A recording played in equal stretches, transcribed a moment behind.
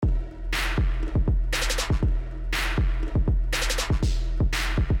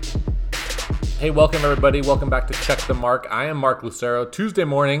Hey, welcome everybody. Welcome back to Check the Mark. I am Mark Lucero. Tuesday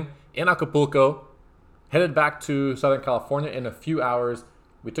morning in Acapulco. Headed back to Southern California in a few hours.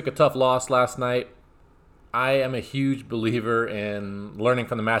 We took a tough loss last night. I am a huge believer in learning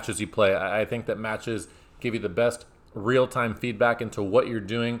from the matches you play. I think that matches give you the best real-time feedback into what you're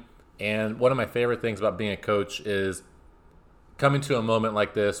doing. And one of my favorite things about being a coach is coming to a moment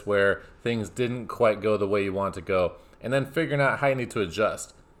like this where things didn't quite go the way you want to go, and then figuring out how you need to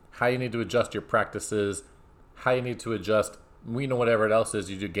adjust. How you need to adjust your practices, how you need to adjust, whatever it else is,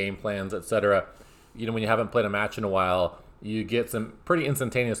 you do game plans, etc. When you haven't played a match in a while, you get some pretty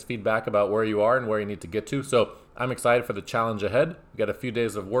instantaneous feedback about where you are and where you need to get to. So I'm excited for the challenge ahead. We've got a few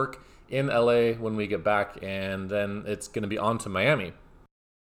days of work in LA when we get back, and then it's going to be on to Miami.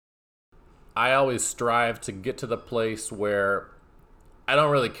 I always strive to get to the place where I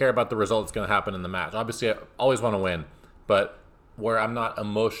don't really care about the result that's going to happen in the match. Obviously, I always want to win, but where I'm not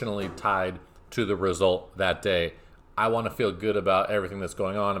emotionally tied to the result that day. I want to feel good about everything that's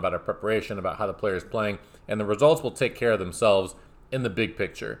going on, about our preparation, about how the player's playing, and the results will take care of themselves in the big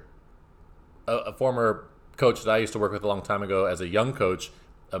picture. A former coach that I used to work with a long time ago as a young coach,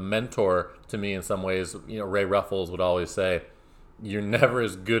 a mentor to me in some ways, Ray Ruffles would always say, you're never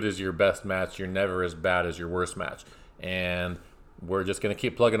as good as your best match, you're never as bad as your worst match. And we're just going to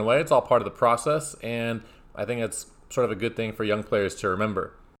keep plugging away. It's all part of the process, and I think it's sort of a good thing for young players to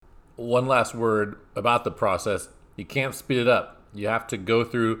remember. One last word about the process. You can't speed it up. You have to go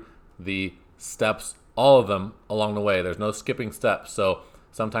through the steps, all of them along the way. There's no skipping steps. So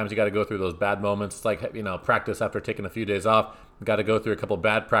sometimes you got to go through those bad moments. It's like, practice after taking a few days off. You got to go through a couple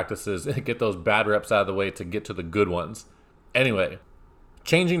bad practices and get those bad reps out of the way to get to the good ones. Anyway,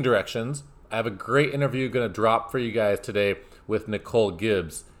 changing directions. I have a great interview going to drop for you guys today with Nicole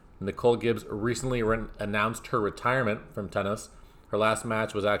Gibbs. Nicole Gibbs recently announced her retirement from tennis. Her last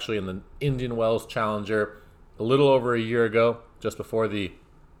match was actually in the Indian Wells Challenger a little over a year ago, just before the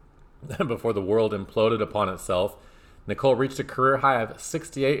world imploded upon itself. Nicole reached a career high of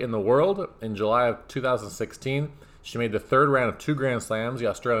 68 in the world in July of 2016. She made the third round of 2 Grand Slams, the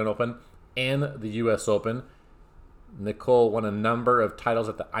Australian Open and the US Open. Nicole won a number of titles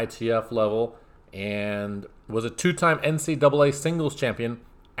at the ITF level and was a 2-time NCAA singles champion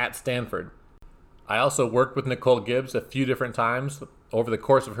at Stanford. I also worked with Nicole Gibbs a few different times over the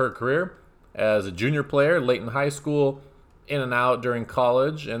course of her career as a junior player, late in high school, in and out during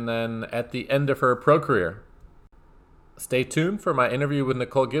college, and then at the end of her pro career. Stay tuned for my interview with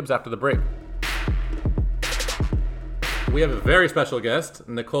Nicole Gibbs after the break. We have a very special guest.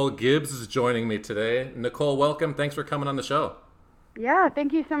 Nicole Gibbs is joining me today. Nicole, welcome. Thanks for coming on the show. Yeah,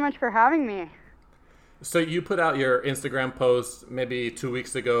 thank you so much for having me. So you put out your Instagram post maybe 2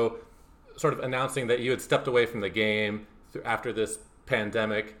 weeks ago, sort of announcing that you had stepped away from the game after this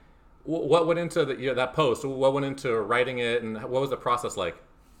pandemic. What went into that post? What went into writing it, and what was the process like?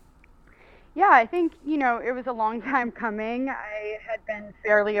 Yeah, I think, it was a long time coming. I had been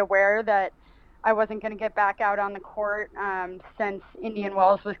fairly aware that I wasn't going to get back out on the court since Indian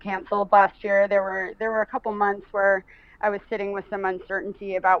Wells was canceled last year. There were a couple months where I was sitting with some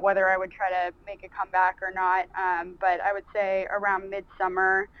uncertainty about whether I would try to make a comeback or not. But I would say around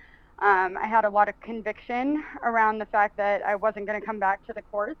midsummer, I had a lot of conviction around the fact that I wasn't going to come back to the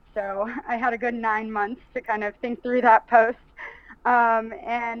court. So I had a good 9 months to kind of think through that post.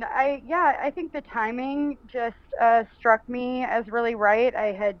 And I think the timing just struck me as really right.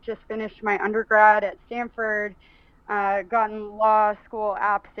 I had just finished my undergrad at Stanford, gotten law school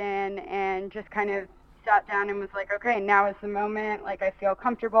apps in, and just kind of sat down and was like, okay, now is the moment. Like, I feel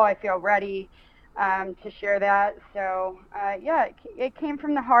comfortable, I feel ready to share that. So it came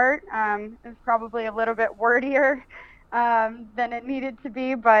from the heart. It was probably a little bit wordier than it needed to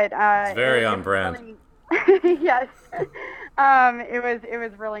be, but it's very on brand. Really, yes. It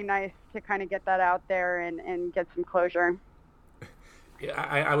was really nice to kind of get that out there and get some closure. Yeah,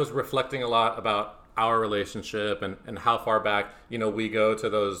 I was reflecting a lot about our relationship and how far back, we go to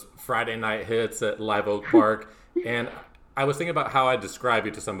those Friday night hits at Live Oak Park. And I was thinking about how I describe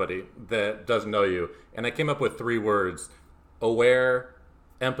you to somebody that doesn't know you. And I came up with 3 words: aware,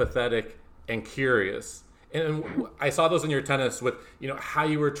 empathetic, and curious. And I saw those in your tennis with, how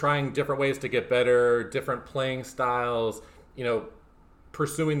you were trying different ways to get better, different playing styles,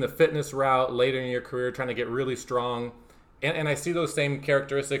 pursuing the fitness route later in your career, trying to get really strong. And I see those same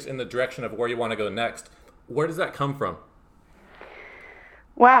characteristics in the direction of where you want to go next. Where does that come from?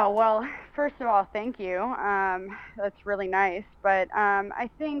 Wow. Well, first of all, thank you. That's really nice. But I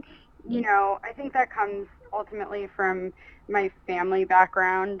think, I think that comes ultimately from my family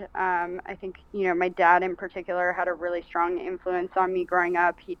background. I think, my dad in particular had a really strong influence on me growing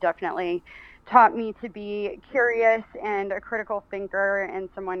up. He definitely taught me to be curious and a critical thinker and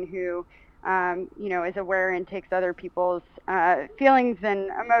someone who, is aware and takes other people's feelings and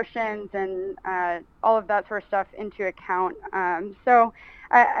emotions and all of that sort of stuff into account. So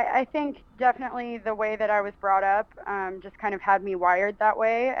I think definitely the way that I was brought up just kind of had me wired that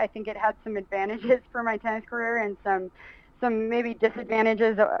way. I think it had some advantages for my tennis career and some maybe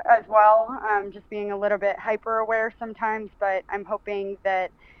disadvantages as well, just being a little bit hyper aware sometimes, but I'm hoping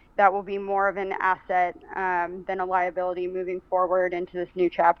that will be more of an asset than a liability moving forward into this new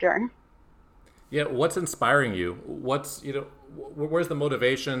chapter. Yeah, what's inspiring you? Where's the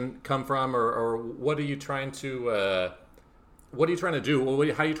motivation come from, or what are you trying to do? How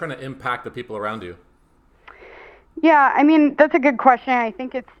are you trying to impact the people around you? Yeah, I mean, that's a good question. I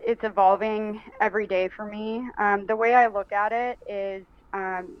think it's evolving every day for me. The way I look at it is,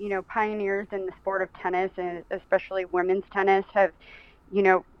 pioneers in the sport of tennis, and especially women's tennis, have,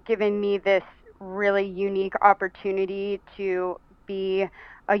 given me this really unique opportunity to be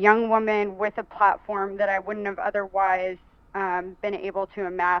a young woman with a platform that I wouldn't have otherwise been able to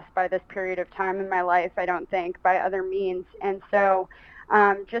amass by this period of time in my life, I don't think, by other means. And so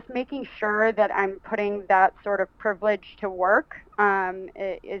just making sure that I'm putting that sort of privilege to work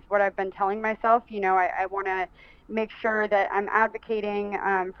is what I've been telling myself. I want to make sure that I'm advocating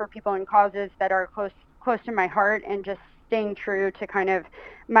for people and causes that are close to my heart, and just staying true to kind of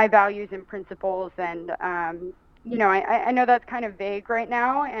my values and principles. And I know that's kind of vague right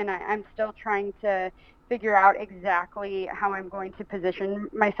now, and I'm still trying to figure out exactly how I'm going to position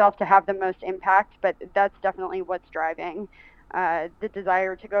myself to have the most impact, but that's definitely what's driving the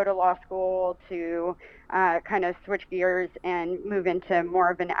desire to go to law school, to kind of switch gears and move into more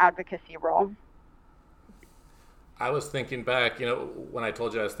of an advocacy role. I was thinking back, when I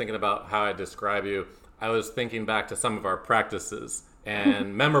told you I was thinking about how I describe you, I was thinking back to some of our practices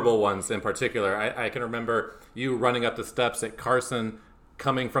and memorable ones in particular. I can remember you running up the steps at Carson,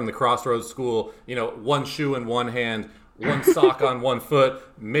 coming from the Crossroads School, one shoe in one hand, one sock on one foot,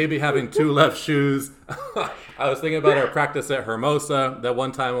 maybe having two left shoes. I was thinking about our practice at Hermosa, that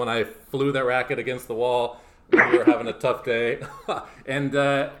one time when I flew that racket against the wall when we were having a tough day. And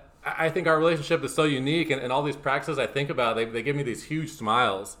I think our relationship is so unique, and all these practices I think about, they give me these huge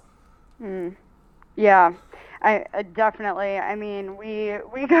smiles. Yeah, I definitely. I mean,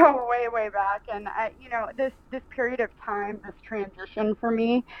 we go way back, and this period of time, this transition for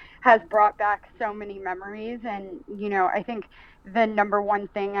me, has brought back so many memories, and I think the number one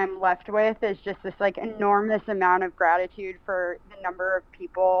thing I'm left with is just this like enormous amount of gratitude for the number of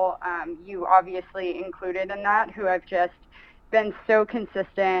people, you obviously included in that, who have just been so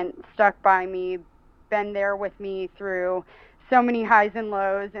consistent, stuck by me, been there with me through so many highs and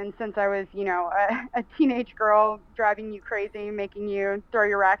lows. And since I was, a teenage girl, driving you crazy, making you throw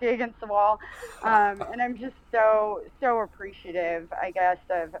your racket against the wall. And I'm just so appreciative, I guess,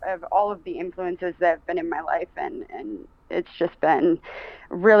 of all of the influences that have been in my life. And it's just been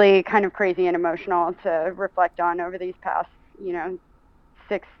really kind of crazy and emotional to reflect on over these past,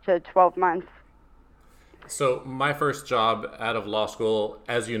 6 to 12 months. So my first job out of law school,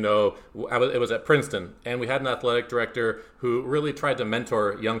 as you know, it was at Princeton, and we had an athletic director who really tried to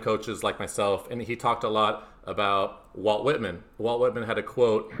mentor young coaches like myself, and he talked a lot about Walt Whitman. Walt Whitman had a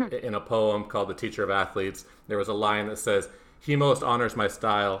quote in a poem called The Teacher of Athletes. There was a line that says, "He most honors my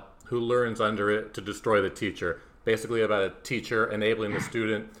style who learns under it to destroy the teacher." Basically about a teacher enabling the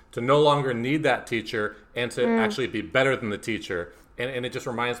student to no longer need that teacher and to actually be better than the teacher. And it just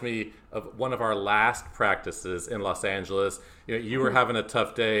reminds me of one of our last practices in Los Angeles. You were having a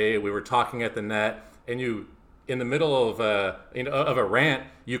tough day. We were talking at the net, and you, in the middle of a rant,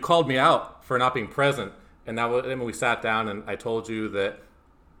 you called me out for not being present. And then we sat down, and I told you that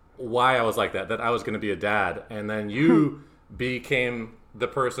why I was like that I was going to be a dad. And then you became the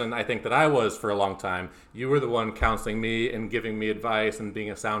person I think that I was for a long time. You were the one counseling me and giving me advice and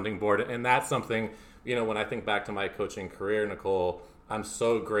being a sounding board. And that's something, when I think back to my coaching career, Nicole, I'm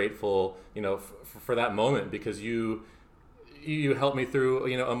so grateful, for that moment, because you helped me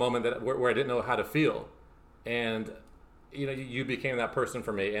through, a moment where I didn't know how to feel. And, you became that person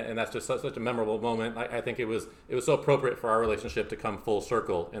for me. And that's just such a memorable moment. I think it was so appropriate for our relationship to come full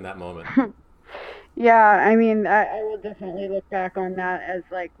circle in that moment. Yeah, I mean, I will definitely look back on that as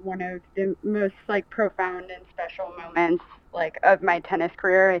like one of the most like profound and special moments like of my tennis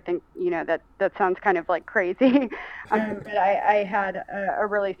career. I think that sounds kind of like crazy, but I had a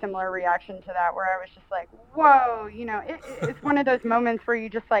really similar reaction to that, where I was just like, whoa, it's one of those moments where you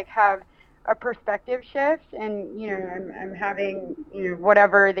just like have a perspective shift. And I'm having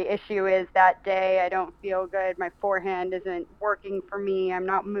whatever the issue is that day. I don't feel good. My forehand isn't working for me. I'm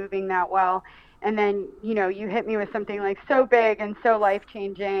not moving that well. And then you hit me with something like so big and so life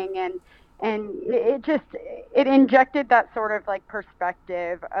changing, and it injected that sort of like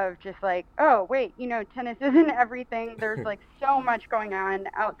perspective of just like, oh wait, tennis isn't everything. There's like so much going on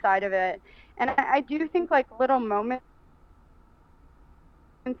outside of it. And I do think like little moments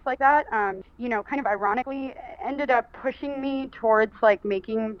like that, kind of ironically ended up pushing me towards like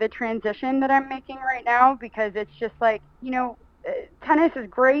making the transition that I'm making right now, because it's just like, tennis is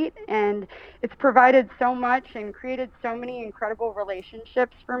great and it's provided so much and created so many incredible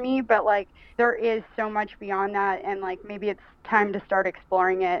relationships for me, but like there is so much beyond that, and like maybe it's time to start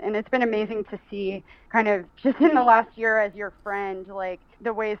exploring it. And it's been amazing to see kind of just in the last year as your friend, like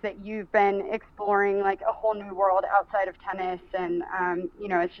the ways that you've been exploring like a whole new world outside of tennis, and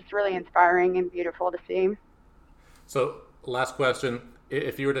it's just really inspiring and beautiful to see. So last question.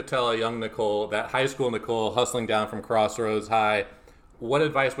 If you were to tell a young Nicole, that high school Nicole hustling down from Crossroads High, what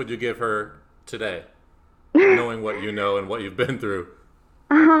advice would you give her today, knowing what you know and what you've been through?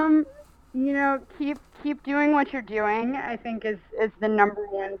 Keep doing what you're doing, I think is the number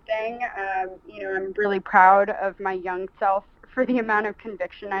one thing. I'm really proud of my young self for the amount of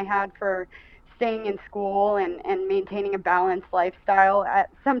conviction I had for staying in school and maintaining a balanced lifestyle,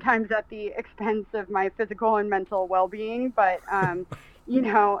 sometimes at the expense of my physical and mental well-being. But I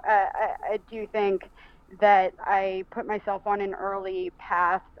do think that I put myself on an early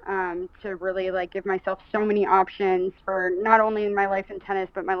path to really like give myself so many options for not only in my life in tennis,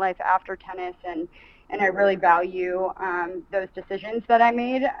 but my life after tennis. And I really value those decisions that I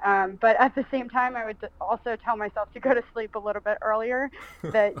made. But at the same time, I would also tell myself to go to sleep a little bit earlier,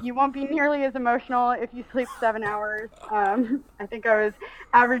 that you won't be nearly as emotional if you sleep 7 hours. I think I was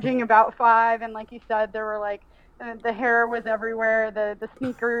averaging about 5. And like you said, there were like, the hair was everywhere. The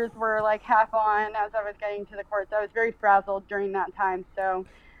sneakers were like half on as I was getting to the courts. I was very frazzled during that time. So,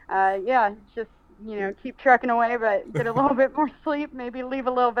 just, keep trucking away, but get a little bit more sleep, maybe leave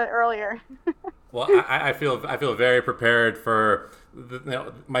a little bit earlier. Well, I feel very prepared for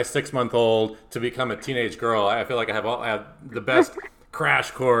my 6-month-old to become a teenage girl. I feel like I have the best crash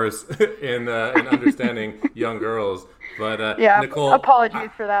course in understanding young girls. But Nicole,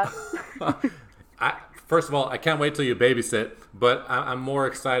 apologies for that. First of all, I can't wait till you babysit, but I'm more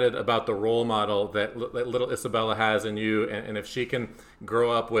excited about the role model that little Isabella has in you, and if she can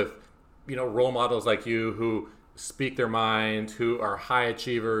grow up with, role models like you who speak their mind, who are high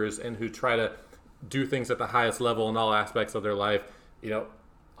achievers, and who try to do things at the highest level in all aspects of their life,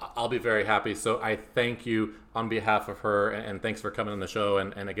 I'll be very happy. So I thank you on behalf of her, and thanks for coming on the show.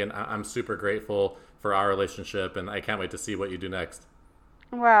 And again, I'm super grateful for our relationship, and I can't wait to see what you do next.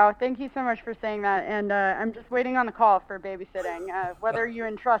 Wow, thank you so much for saying that. And I'm just waiting on the call for babysitting. Whether you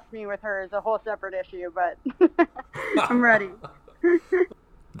entrust me with her is a whole separate issue, but I'm ready.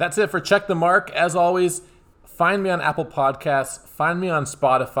 That's it for Check the Mark. As always, find me on Apple Podcasts. Find me on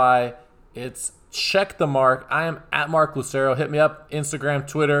Spotify. It's Check the Mark. I am at Mark Lucero. Hit me up, Instagram,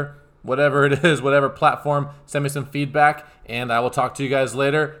 Twitter, whatever it is, whatever platform. Send me some feedback, and I will talk to you guys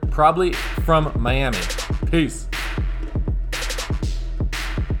later, probably from Miami. Peace.